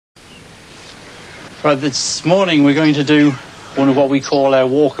Right, this morning we're going to do one of what we call our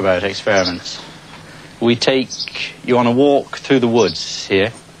walkabout experiments. We take you on a walk through the woods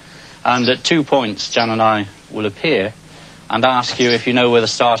here, and at 2 points Jan and I will appear and ask you if you know where the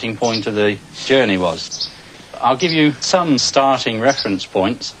starting point of the journey was. I'll give you some starting reference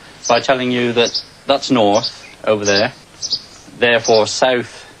points by telling you that that's north over there, therefore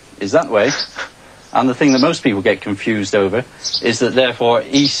south is that way, and the thing that most people get confused over is that therefore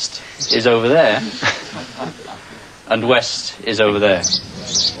east is over there and west is over there.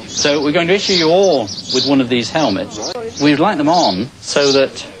 So we're going to issue you all with one of these helmets. We'd like them on so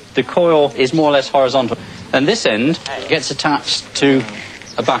that the coil is more or less horizontal, and this end gets attached to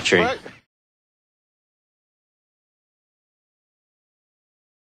a battery.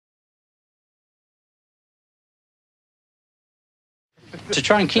 To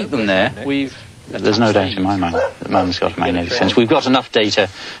try and keep them there, there's no doubt in my mind that Mum's got a magnetic sense. We've got enough data,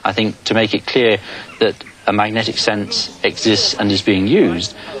 I think, to make it clear that a magnetic sense exists and is being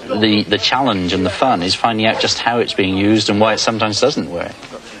used. The challenge and the fun is finding out just how it's being used and why it sometimes doesn't work.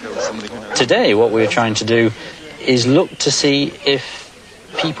 Today, what we're trying to do is look to see if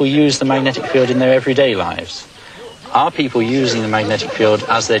people use the magnetic field in their everyday lives. Are people using the magnetic field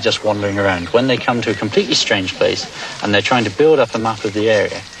as they're just wandering around? When they come to a completely strange place and they're trying to build up a map of the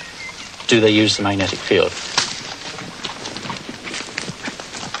area, do they use the magnetic field?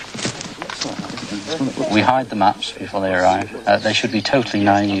 We hide the maps before they arrive. They should be totally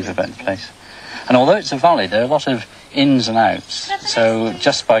naive about the place. And although it's a valley, there are a lot of ins and outs. So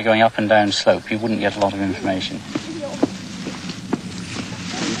just by going up and down slope, you wouldn't get a lot of information.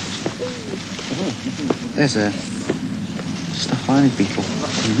 There's a staphylian beetle.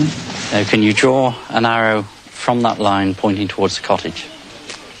 Mm-hmm. Now, can you draw an arrow from that line pointing towards the cottage?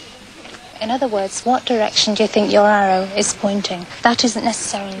 In other words, what direction do you think your arrow is pointing? That isn't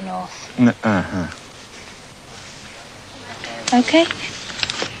necessarily north. Okay.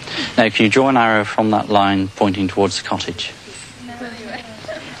 Now, can you draw an arrow from that line pointing towards the cottage?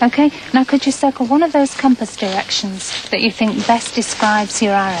 Okay. Now, could you circle one of those compass directions that you think best describes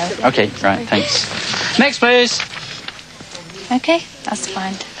your arrow? Okay, right, thanks. Next, please. Okay, that's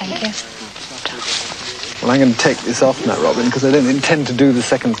fine. Thank you. Well, I'm going to take this off now, Robin, because I don't intend to do the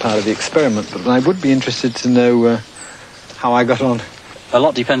second part of the experiment, but I would be interested to know how I got on. A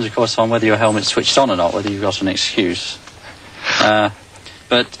lot depends, of course, on whether your helmet's switched on or not, whether you've got an excuse.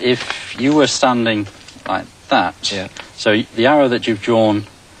 But if you were standing like that, yeah. So the arrow that you've drawn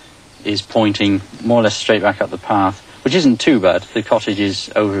is pointing more or less straight back up the path, which isn't too bad. The cottage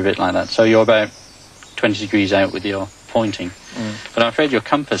is over a bit like that, so you're about 20 degrees out with your pointing. But I'm afraid your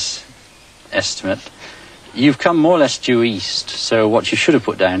compass estimate, you've come more or less due east, so what you should have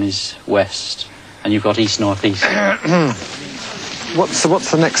put down is west, and you've got east-northeast.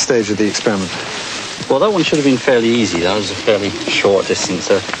 What's the next stage of the experiment? Well, that one should have been fairly easy. That was a fairly short distance,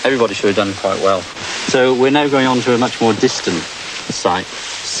 so everybody should have done quite well. So we're now going on to a much more distant site to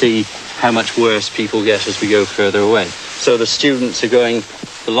see how much worse people get as we go further away. So the students are going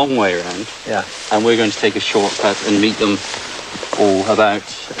the long way around, yeah, and we're going to take a shortcut and meet them about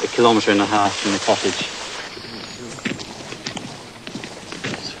 1.5 kilometres from the cottage.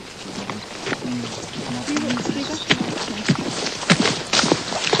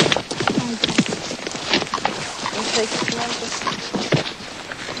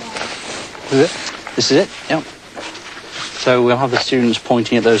 This is it, yep. So we'll have the students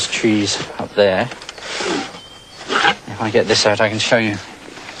pointing at those trees up there. If I get this out, I can show you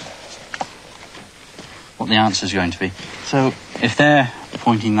what the answer is going to be. So if they're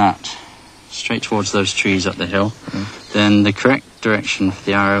pointing that straight towards those trees up the hill, then the correct direction for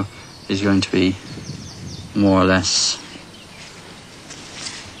the arrow is going to be more or less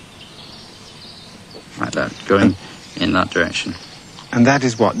like that, going in that direction. And that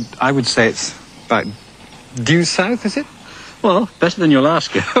is what? I would say it's about due south, is it? Well, better than your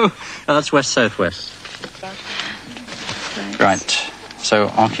last go. That's west-southwest. Right, so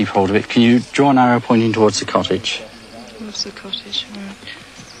I'll keep hold of it. Can you draw an arrow pointing towards the cottage? Towards the cottage, right.